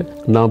பாருங்க,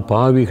 நாம்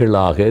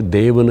பாவிகளாக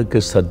தேவனுக்கு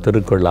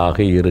சத்துருக்களாக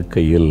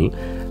இருக்கையில்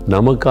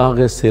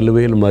நமக்காக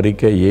சிலுவையில்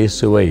மரிக்க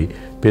இயேசுவை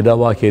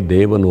பிதாவாகிய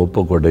தேவன்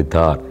ஒப்பு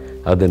கொடுத்தார்.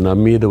 அது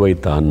நம்மீது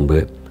வைத்த அன்பு.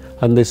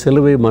 அந்த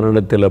சிலுவை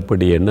மரணத்தில்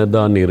அப்படி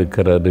என்னதான்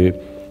இருக்கிறது?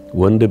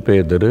 1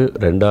 பேதுரு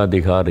 2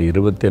 அதிகாரம்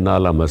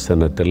 24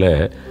 வசனத்தில்,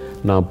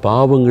 நாம்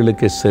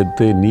பாவங்களுக்கு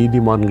செத்து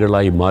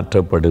நீதிமான்களாய்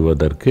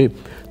மாற்றப்படுவதற்கு,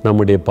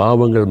 நம்முடைய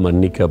பாவங்கள்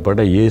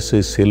மன்னிக்கப்பட இயேசு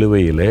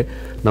சிலுவையில்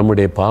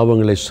நம்முடைய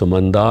பாவங்களை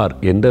சுமந்தார்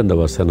என்று அந்த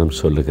வசனம்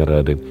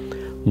சொல்லுகிறாரு.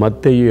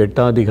 மத்தேயு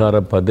 8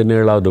 அதிகாரம்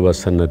 17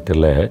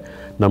 வசனத்தில்,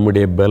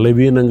 நம்முடைய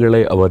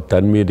பலவீனங்களை அவர்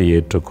தன்மீது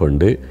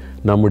ஏற்றுக்கொண்டு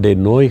நம்முடைய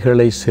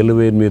நோய்களை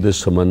சிலுவையின் மீது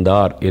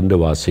சுமந்தார் என்று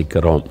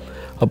வாசிக்கிறோம்.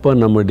 அப்போ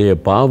நம்முடைய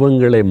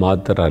பாவங்களை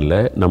மாத்திரல்ல,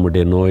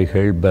 நம்முடைய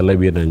நோய்கள்,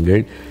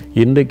 பலவீனங்கள்,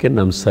 இன்றைக்கு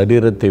நம்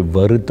சரீரத்தை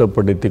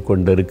வருத்தப்படுத்தி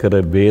கொண்டிருக்கிற,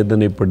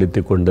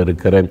 வேதனைப்படுத்தி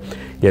கொண்டிருக்கிற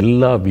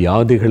எல்லா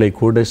வியாதிகளை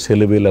கூட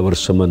சிலுவையில்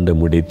அவர் சுமந்து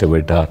முடித்து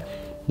விட்டார்.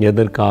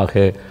 எதற்காக?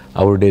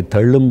 அவருடைய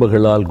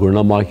தழும்புகளால்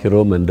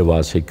குணமாகிறோம் என்று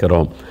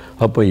வாசிக்கிறோம்.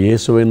 அப்போ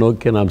இயேசுவை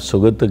நோக்கி நாம்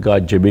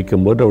சுகத்துக்காக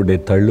ஜெபிக்கும்போது அவருடைய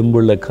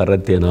தழும்புள்ள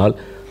கரத்தினால்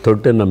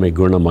தொட்டு நம்மை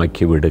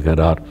குணமாக்கி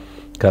விடுகிறார்.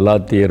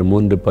 கலாத்தியர்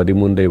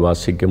 3:13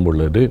 வாசிக்கும்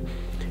பொழுது,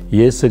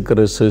 இயேசு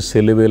கிறிஸ்து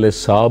சிலுவையில்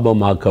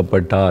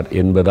சாபமாக்கப்பட்டார்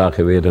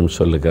என்பதாக வேதம்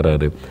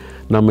சொல்லுகிறாரு.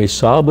 நம்மை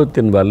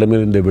சாபத்தின்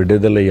வல்லமிருந்து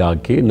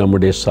விடுதலையாக்கி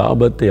நம்முடைய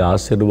சாபத்தை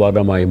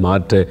ஆசீர்வாதமாய்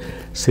மாற்ற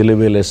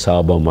சிலுவையில்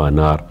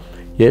சாபமானார்.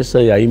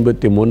 ஏசாயா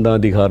 53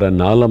 அதிகாரம்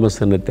 4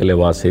 வசனத்தில்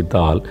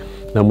வாசித்தால்,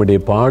 நம்முடைய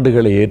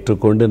பாடுகளை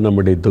ஏற்றுக்கொண்டு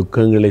நம்முடைய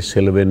துக்கங்களை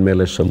சிலுவையின்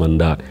மேலே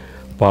சுமந்தார்.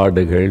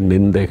 பாடுகள்,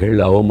 நிந்தைகள்,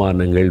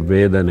 அவமானங்கள்,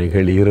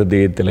 வேதனைகள்,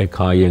 இருதயத்தில்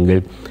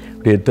காயங்கள்,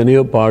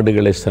 எத்தனையோ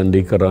பாடுகளை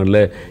சந்திக்கிறோம்ல.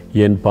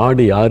 என்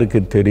பாடு யாருக்கு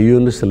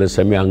தெரியும்னு சில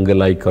சமயம்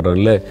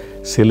அங்கலாய்க்கிறோம்ல.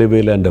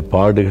 சிலுவையில் அந்த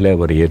பாடுகளை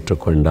அவர்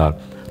ஏற்றுக்கொண்டார்.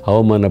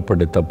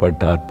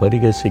 அவமானப்படுத்தப்பட்டார்,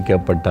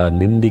 பரிகசிக்கப்பட்டார்,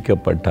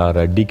 நிந்திக்கப்பட்டார்,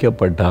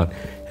 அடிக்கப்பட்டார்.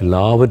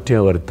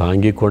 எல்லாவற்றையும் அவர்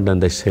தாங்கி கொண்டு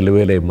அந்த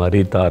சிலுவையிலே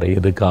மரித்தார்.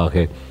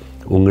 எதுக்காக?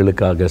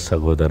 உங்களுக்காக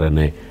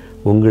சகோதரனே,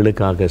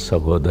 உங்களுக்காக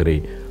சகோதரி.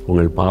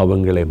 உங்கள்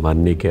பாவங்களை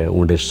மன்னிக்க,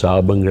 உங்களுடைய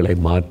சாபங்களை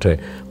மாற்ற,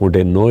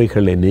 உங்களுடைய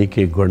நோய்களை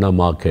நீக்கி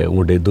குணமாக்க,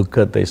 உங்களுடைய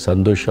துக்கத்தை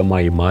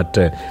சந்தோஷமாய்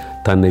மாற்ற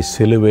தன்னை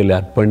சிலுவையில்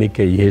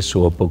அர்ப்பணிக்க இயேசு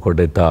ஒப்பு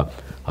கொடுத்தார்.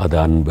 அது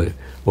அன்பு,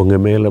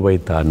 உங்கள் மேலே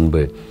வைத்த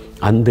அன்பு.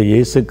 அந்த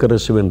இயேசு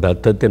கிறிஸ்துவின்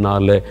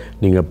இரத்தத்தினால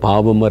நீங்கள்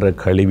பாவமர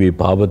கழுவி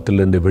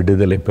பாவத்திலிருந்து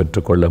விடுதலை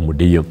பெற்றுக்கொள்ள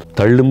முடியும்.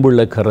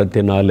 தழும்புள்ள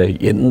கரத்தினால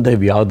எந்த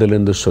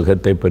வியாதிலிருந்து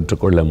சுகத்தை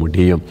பெற்றுக்கொள்ள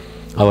முடியும்.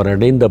 அவர்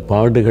அடைந்த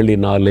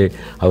பாடுகளினாலே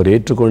அவர்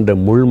ஏற்றுக்கொண்ட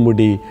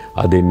முள்முடி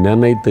அதை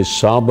நினைத்து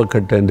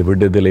சாபக்கட்ட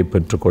விடுதலை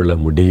பெற்றுக்கொள்ள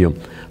முடியும்.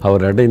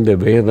 அவர் அடைந்த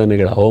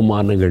வேதனைகள்,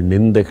 அவமானங்கள்,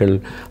 நிந்தைகள்,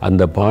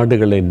 அந்த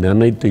பாடுகளை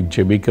நினைத்து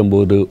ஜெபிக்கும்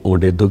போது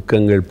உங்களுடைய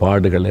துக்கங்கள்,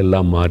 பாடுகள்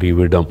எல்லாம்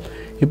மாறிவிடும்.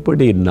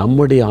 இப்படி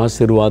நம்முடைய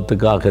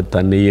ஆசீர்வாதத்துக்காக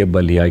தன்னையே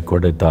பலியாய்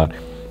கொடுத்தார்.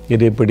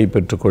 இதை எப்படி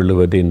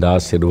பெற்றுக்கொள்வது இந்த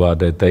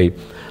ஆசீர்வாதத்தை?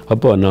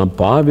 அப்போ நாம்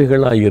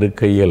பாவிகளாய்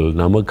இருக்கையில்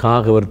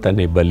நமக்காக அவர்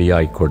தன்னை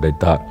பலியாய்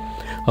கொடுத்தார்.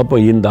 அப்போ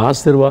இந்த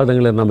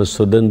ஆசீர்வாதங்களை நம்ம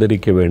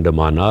சுதந்திரிக்க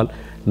வேண்டுமானால்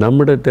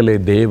நம்மிடத்தில்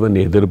தேவன்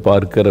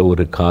எதிர்பார்க்கிற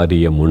ஒரு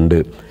காரியம் உண்டு.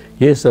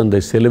 இயேசு அந்த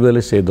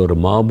சிலுவையில் செய்த ஒரு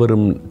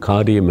மாபெரும்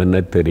காரியம்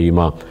என்ன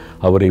தெரியுமா?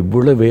 அவரை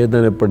இவ்வளவு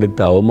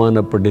வேதனைப்படுத்தி,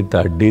 அவமானப்படுத்தி,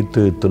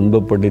 அடித்து,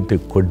 துன்பப்படுத்தி,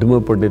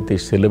 கொடுமைப்படுத்தி,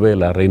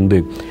 சிலுவையில் அறைந்து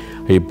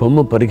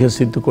இப்பவும்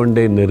பரிகசித்து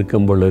கொண்டே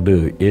நிற்கும் பொழுது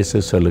இயேசு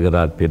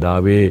சொல்கிறார்,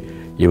 பிதாவே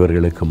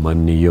இவர்களுக்கு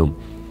மன்னியும்.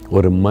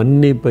 ஒரு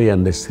மன்னிப்பை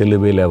அந்த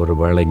சிலுவையில் அவர்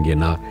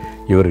வழங்கினார்.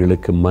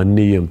 இவர்களுக்கு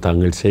மன்னியும்,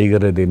 தாங்கள்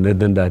செய்கிறது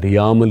என்னதென்று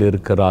அறியாமல்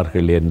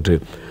இருக்கிறார்கள் என்று.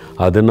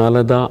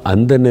 அதனால தான்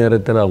அந்த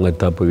நேரத்தில் அவங்க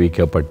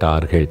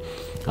தப்புவிக்கப்பட்டார்கள்.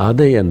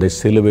 அதை அந்த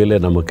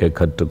சிலுவையில் நமக்கு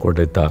கற்றுக்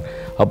கொடுத்தார்.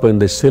 அப்போ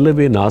இந்த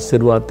சிலுவையின்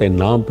ஆசீர்வாதத்தை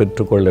நாம்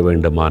பெற்றுக்கொள்ள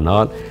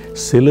வேண்டுமானால்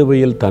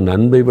சிலுவையில் தன்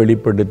அன்பை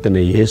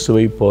வெளிப்படுத்தின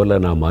இயேசுவை போல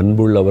நாம்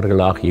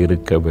அன்புள்ளவர்களாக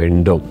இருக்க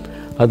வேண்டும்.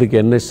 அதுக்கு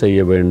என்ன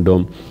செய்ய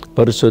வேண்டும்?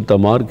 பரிசுத்த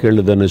மார்க்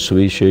எழுதின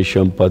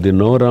சுவிசேஷம்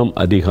 11ஆம்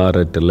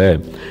அதிகாரத்தில்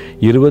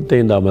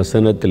 25ஆம்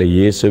வசனத்தில்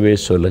இயேசுவே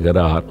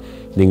சொல்லுகிறார்,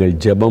 நீங்கள்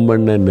ஜெபம்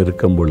பண்ண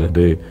நிற்கும்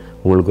பொழுது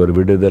உங்களுக்கு ஒரு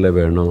விடுதலை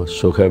வேணும்,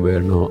 சுகம்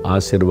வேணும்,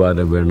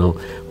 ஆசீர்வாதம் வேணும்,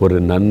 ஒரு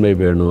நன்மை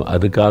வேணும்,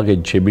 அதுக்காக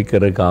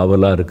ஜெபிக்கிறதுக்கு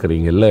ஆவலாக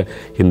இருக்கிறீங்கல்ல,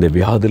 இந்த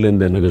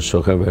வியாதிலேருந்து எனக்கு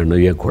சுகம்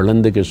வேணும், என்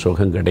குழந்தைக்கு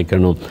சுகம்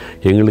கிடைக்கணும்,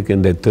 எங்களுக்கு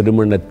இந்த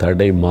திருமண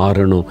தடை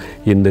மாறணும்,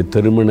 இந்த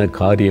திருமண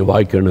காரியம்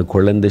வாய்க்கணும்,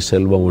 குழந்தை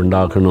செல்வம்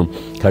உண்டாகணும்,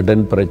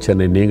 கடன்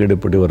பிரச்சனை நீங்கள்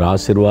இப்படி ஒரு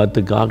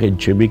ஆசீர்வாதத்துக்காக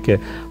ஜெபிக்க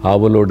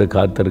ஆவலோடு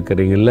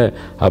காத்திருக்கிறீங்கல்ல,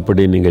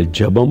 அப்படி நீங்கள்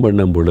ஜெபம்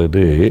பண்ணும்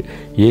பொழுது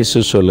இயேசு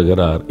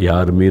சொல்லுகிறார்,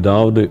 யார்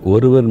மீதாவது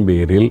ஒருவர்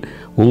பேரில்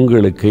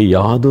உங்களுக்கு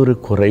யாதொரு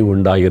குறை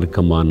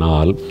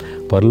உண்டாயிருக்குமானால்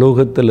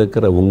பரலோகத்தில்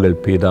இருக்கிற உங்கள்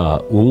பிதா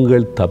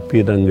உங்கள்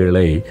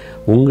தப்பிதங்களை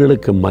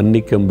உங்களுக்கு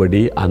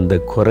மன்னிக்கும்படி அந்த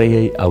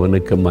குறையை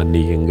அவனுக்கு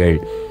மன்னியுங்கள்.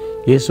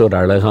 இயேசு ஒரு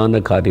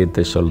அழகான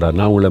காரியத்தை சொல்கிறார்.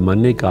 நான் உங்களை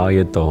மன்னிக்க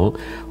ஆயத்தம்,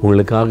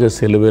 உங்களுக்காக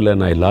சிலுவையில்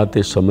நான்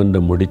எல்லாத்தையும்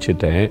சுமந்து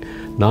முடிச்சிட்டேன்.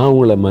 நான்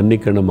உங்களை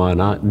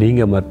மன்னிக்கணுமானா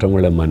நீங்கள்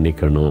மற்றவங்களை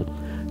மன்னிக்கணும்.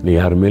 நீ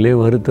யார் மேலே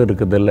வருத்தம்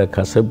இருக்குதில்ல,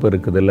 கசப்பு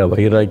இருக்குதில்ல,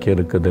 வைராக்கியம்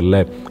இருக்குதில்ல,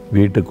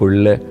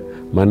 வீட்டுக்குள்ளே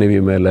மனைவி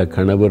மேலே,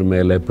 கணவர்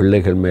மேலே,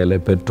 பிள்ளைகள் மேலே,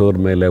 பெற்றோர்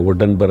மேலே,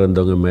 உடன்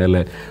பிறந்தவங்க மேலே,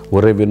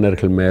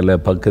 உறவினர்கள் மேலே,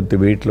 பக்கத்து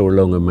வீட்டில்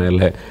உள்ளவங்க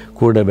மேலே,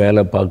 கூட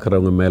வேலை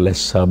பார்க்குறவங்க மேலே,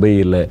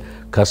 சபையில்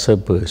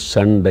கசப்பு,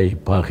 சண்டை,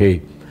 பகை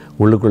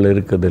உள்ளுக்குள்ளே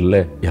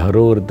இருக்குதில்ல,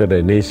 யாரோ ஒருத்தரை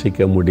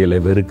நேசிக்க முடியலை,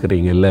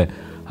 வெறுக்கிறீங்கல்ல,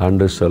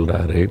 ஆண்டவர்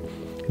சொல்கிறாரு,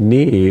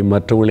 நீ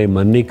மற்றவங்களை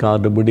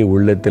மன்னிக்காதபடி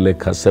உள்ளத்தில்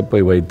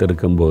கசப்பை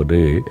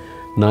வைத்திருக்கும்போது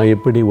நான்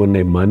எப்படி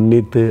உன்னை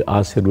மன்னித்து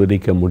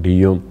ஆசீர்வதிக்க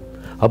முடியும்?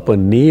 அப்போ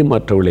நீ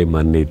மற்றவர்களை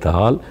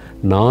மன்னித்தால்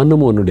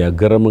நானும் உன்னுடைய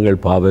அக்கிரமங்கள்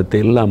பாவத்தை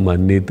எல்லாம்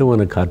மன்னித்து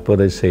உனக்கு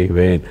அற்புதம்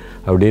செய்வேன்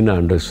அப்படின்னு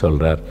ஆண்டவர்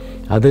சொல்கிறார்.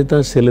 அதை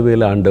தான்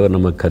சிலுவையில் ஆண்டவர்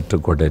நம்ம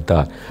கற்றுக்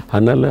கொடுத்தார்.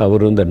 அதனால்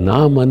அவர்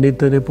நான்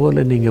மன்னித்ததை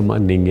போல் நீங்கள்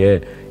மன்னிங்க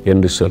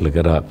என்று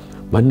சொல்லுகிறார்.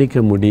 மன்னிக்க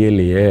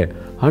முடியலையே,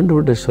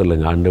 ஆண்டவர்கிட்ட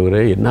சொல்லுங்கள்,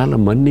 ஆண்டவரே என்னால்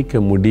மன்னிக்க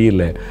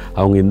முடியல,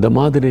 அவங்க இந்த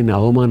மாதிரி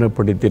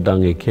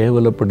அவமானப்படுத்திட்டாங்க,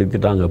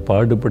 கேவலப்படுத்திட்டாங்க,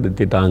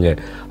 பாடுபடுத்திட்டாங்க,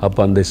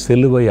 அப்போ அந்த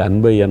சிலுவை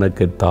அன்பை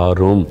எனக்கு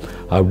தாரும்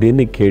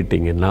அப்படின்னு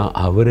கேட்டிங்கன்னா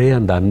அவரே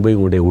அந்த அன்பை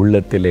உங்களுடைய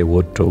உள்ளத்திலே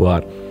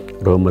ஊற்றுவார்.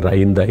 ரோமர்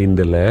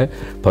 5:5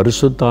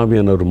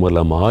 பரிசுத்தாவியானவர்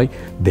மூலமாய்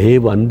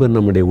தேவ அன்பு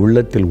நம்முடைய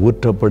உள்ளத்தில்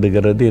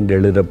ஊற்றப்படுகிறது என்று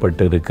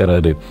எழுதப்பட்டு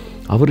இருக்கிறது.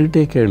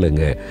 அவர்கிட்டே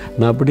கேளுங்க.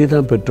 நான் அப்படி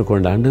தான்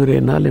பெற்றுக்கொண்டேன். ஆண்டவரே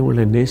என்னால்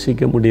இவங்களை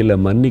நேசிக்க முடியல,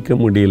 மன்னிக்க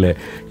முடியல,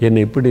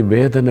 என்னை இப்படி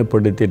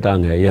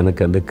வேதனைப்படுத்திட்டாங்க,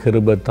 எனக்கு அந்த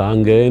கிருபை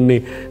தாங்கன்னு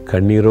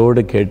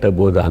கண்ணீரோடு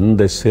கேட்டபோது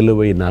அந்த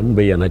சிலுவையின்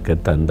அன்பை எனக்கு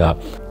தந்தா.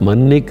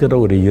 மன்னிக்கிற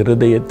ஒரு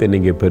இருதயத்தை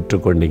நீங்கள்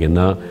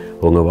பெற்றுக்கொண்டீங்கன்னா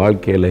உங்கள்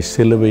வாழ்க்கையில்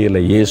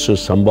சிலுவையில் இயேசு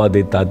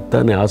சம்பாதித்த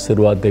அத்தனை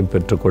ஆசீர்வாதத்தையும்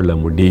பெற்றுக்கொள்ள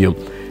முடியும்.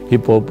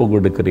 இப்போ ஒப்பு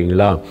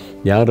கொடுக்குறீங்களா?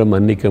 யாரை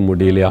மன்னிக்க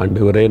முடியலையே,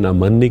 ஆண்டவரே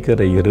நான்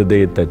மன்னிக்கிற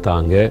இருதயத்தை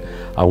தாங்க,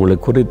 அவங்களை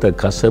குறித்த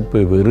கசப்பு,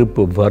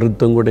 வெறுப்பு,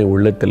 வருத்தம் கூட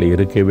உள்ளத்தில்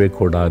இருக்கவே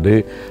கூடாது,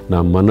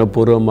 நான்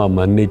மனப்பூர்வமாக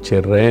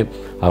மன்னிச்சிடுறேன்,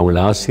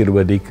 அவங்கள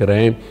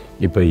ஆசீர்வதிக்கிறேன்,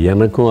 இப்போ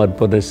எனக்கும்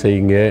அற்புதம்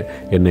செய்யுங்க,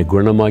 என்னை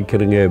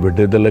குணமாக்கிருங்க,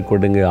 விடுதலை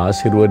கொடுங்க,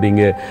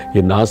 ஆசீர்வதிங்க,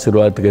 என்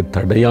ஆசீர்வாதத்துக்கு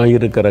தடையாக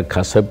இருக்கிற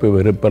கசப்பு,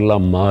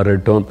 வெறுப்பெல்லாம்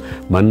மாறட்டும்,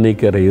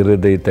 மன்னிக்கிற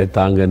இருதயத்தை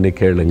தாங்கன்னு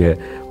கேளுங்க.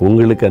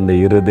 உங்களுக்கு அந்த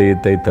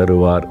இருதயத்தை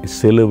தருவார்.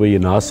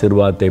 சிலுவையின்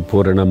ஆசீர்வாதத்தை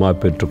பூரணமாக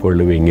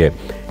பெற்றுக்கொள்ளுவீங்க.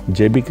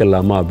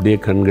 ஜெபிக்கலாமா? அப்படியே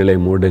கண்களை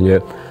மூடுங்க.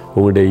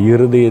 உங்களுடைய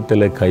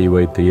இருதயத்தில் கை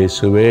வைத்து,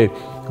 இயேசுவே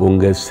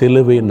உங்கள்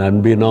சிலுவை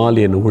அன்பினால்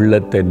என்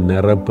உள்ளத்தை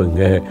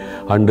நிரப்புங்க.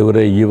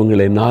 ஆண்டவரே,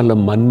 இவங்களை என்னால்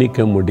மன்னிக்க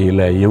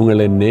முடியல,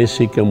 இவங்களை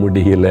நேசிக்க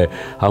முடியல,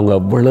 அவங்க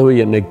அவ்வளவு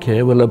என்னை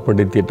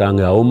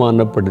கேவலப்படுத்திட்டாங்க,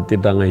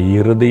 அவமானப்படுத்திட்டாங்க,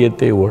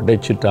 இருதயத்தை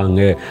உடைச்சிட்டாங்க.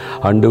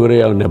 ஆண்டவரே,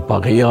 அவனை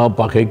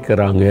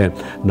பகைக்கிறாங்க.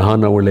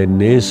 நான் அவளை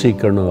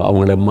நேசிக்கணும்,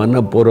 அவங்களை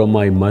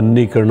மனப்பூர்வமாய்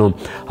மன்னிக்கணும்.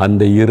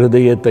 அந்த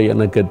இருதயத்தை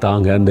எனக்கு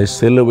தாங்க, அந்த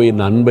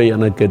சிலுவையின் அன்பை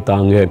எனக்கு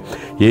தாங்க.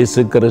 இயேசு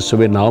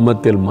கிறிஸ்துவின்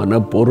நாமத்தில்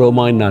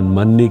மனப்பூர்வமாய் நான்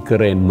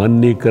மன்னிக்கிறேன்,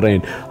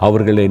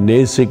 அவர்களை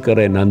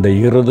நேசிக்கிறேன். அந்த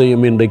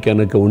இருதயம் இன்றைக்கு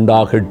எனக்கு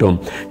உண்டாகட்டும்.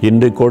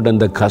 இன்றைக்கு கூட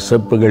அந்த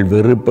கசப்புகள்,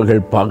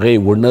 வெறுப்புகள், பகை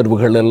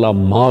உணர்வுகள் எல்லாம்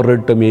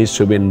மாறட்டும்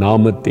இயேசுவின்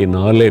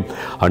நாமத்தினாலே.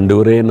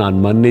 ஆண்டவரே, நான்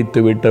மன்னித்து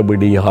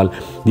விட்டபடியால்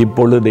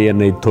இப்பொழுது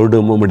என்னை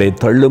தொடும், உம்முடைய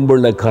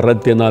தள்ளும்புள்ள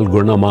கரத்தினால்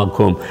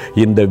குணமாக்கும்.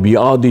 இந்த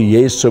வியாதி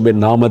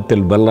இயேசுவின்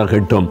நாமத்தில்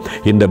விலகட்டும்.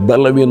 இந்த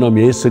பலவீனம்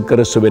இயேசு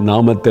கிறிஸ்துவின்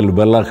நாமத்தில்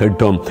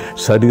விலகட்டும்.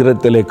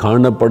 சரீரத்திலே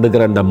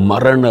காணப்படுகிற அந்த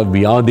மரண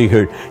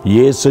வியாதிகள்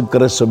இயேசு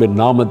கிறிஸ்துவின்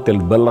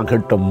நாமத்தில்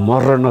விலகட்டும்.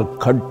 மரண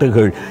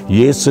கட்டுகள்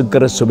இயேசு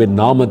கிறிஸ்துவின்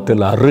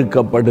நாமத்தில்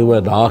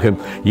அறுக்கப்படுவதாக.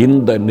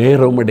 இந்த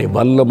நேரமுடைய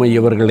வல்லமை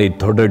இவர்களை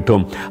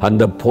தொடட்டும்.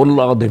 அந்த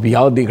பொல்லாத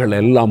வியாதிகள்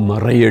எல்லாம்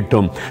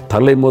மறையட்டும்.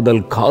 தலை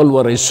முதல் கால்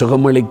வரை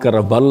சுகமளிக்கிற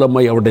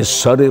வல்லமை அவருடைய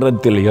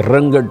சரீரத்தில்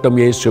இறங்கட்டும்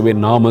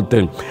இயேசுவின்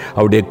நாமத்தில்.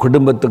 அவருடைய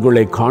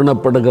குடும்பத்துக்குள்ளே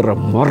காணப்படுகிற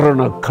மரண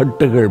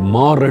கட்டுகள்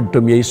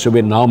மாறட்டும்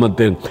இயேசுவின்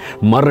நாமத்தில்.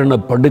 மரண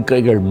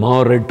படுக்கைகள்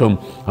மாறட்டும்.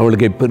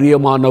 அவளுக்கு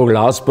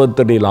பிரியமானவர்கள்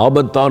ஆஸ்பத்திரியில்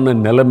ஆபத்தான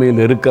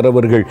நிலைமையில்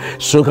இருக்கிறவர்கள்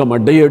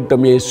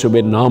சுகமடையட்டும்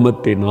இயேசுவின்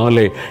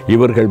நாமத்தினாலே.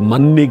 இவர்கள்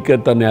மன்னிக்க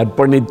தன்னை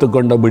அர்ப்பணித்துக்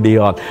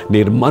கொண்டபடியால்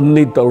நீர்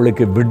மன்னித்து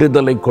அவளுக்கு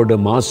விடுதலை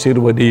கொடும்,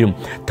 ஆசீர்வதியும்.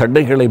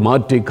 தடைகளை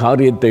மாற்றி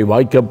காரியத்தை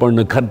வாய்க்க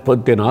பண்ணு.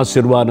 கற்பத்தின்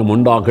ஆசீர்வாதம்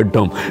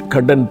உண்டாகட்டும்.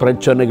 கடன்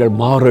பிரச்சனைகள்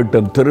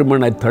மாறட்டும்.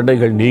 திருமண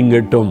தடைகள்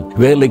நீங்கட்டும்.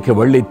 வேலைக்கு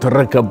வழி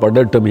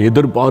திறக்கப்படட்டும்.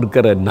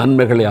 எதிர்பார்க்கிற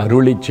நன்மைகளை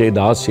அருளி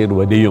செய்து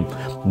ஆசீர்வதியும்.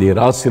 நீர்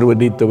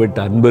ஆசீர்வதித்து விட்ட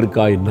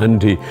அன்பிற்காய்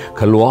நன்றி.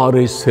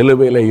 கல்வாரி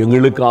சிலுவையில்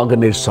எங்களுக்காக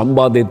நீர்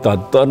சம்பாதித்த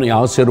அத்தனை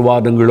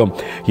ஆசீர்வாதங்களும்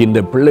இந்த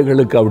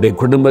பிள்ளைகளுக்கு அவருடைய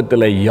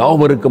குடும்பத்தில்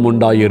யாவருக்கும்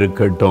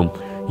உண்டாயிருக்கட்டும்.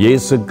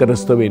 இயேசு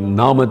கிறிஸ்துவின்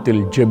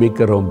நாமத்தில்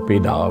ஜெபிக்கிறோம்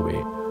பிதாவே.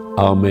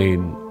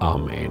 ஆமேன்,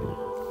 ஆமேன்.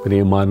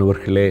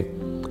 பிரியமானவர்களே,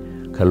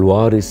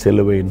 கல்வாரி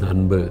சிலுவையின்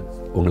அன்பு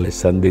உங்களை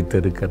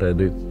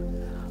சந்தித்திருக்கிறது.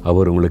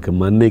 அவர் உங்களுக்கு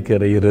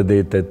மன்னிக்கிற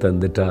இருதயத்தை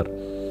தந்துட்டார்.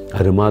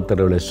 அது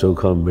மாத்திரவுள்ள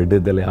சுகம்,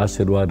 விடுதலை,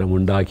 ஆசீர்வாதம்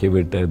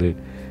உண்டாகிவிட்டது.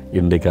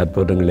 இன்றைக்கு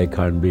அற்புதங்களை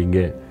காண்பீங்க.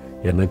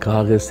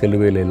 எனக்காக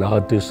சிலுவையில்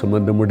எல்லாத்தையும்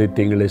சுமந்து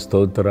முடித்தீங்களே,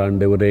 ஸ்தோத்திர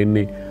ஆண்டவரே.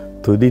 எண்ணி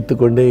துதித்து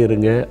கொண்டே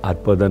இருங்க.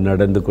 அற்புதம்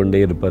நடந்து கொண்டே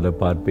இருப்பதை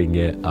பார்ப்பீங்க.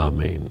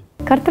 ஆமேன்.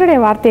 கர்த்தருடைய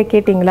வார்த்தையை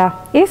கேட்டிங்களா?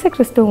 இயேசு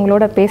கிறிஸ்து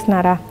உங்களோட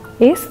பேசினாரா?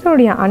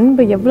 இயேசுடைய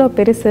அன்பு எவ்வளோ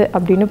பெருசு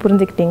அப்படின்னு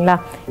புரிஞ்சுக்கிட்டீங்களா?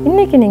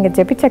 இன்றைக்கி நீங்கள்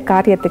ஜெபிச்ச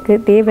காரியத்துக்கு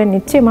தேவன்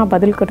நிச்சயமாக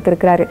பதில்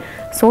கொடுத்துருக்கிறாரு.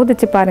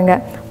 சோதிச்சு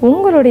பாருங்கள்.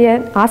 உங்களுடைய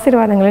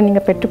ஆசீர்வாதங்களை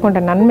நீங்கள் பெற்றுக்கொண்ட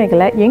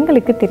நன்மைகளை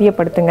எங்களுக்கு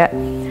தெரியப்படுத்துங்க.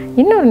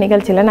 இன்னொரு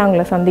நிகழ்ச்சியில் நான்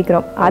உங்களை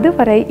சந்திக்கிறோம்.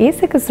 அதுவரை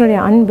இயேசு கிறிஸ்துடைய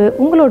அன்பு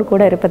உங்களோடு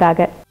கூட இருப்பதாக.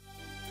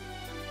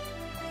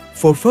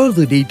 For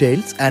further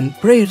details and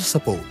prayer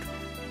support,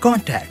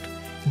 contact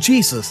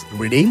Jesus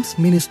Redeems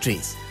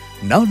Ministries,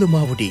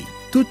 Nalumavudi,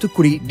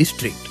 Thuthukudi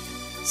District,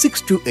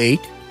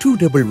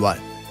 628-211.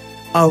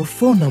 Our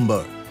phone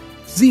number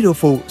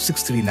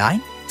 04639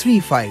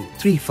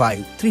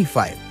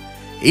 353535.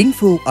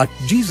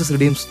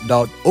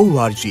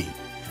 info@jesusredeems.org.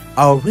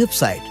 Our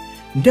website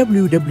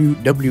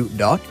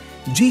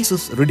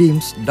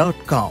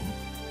www.jesusredeems.com.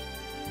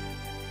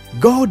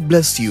 God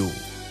bless you.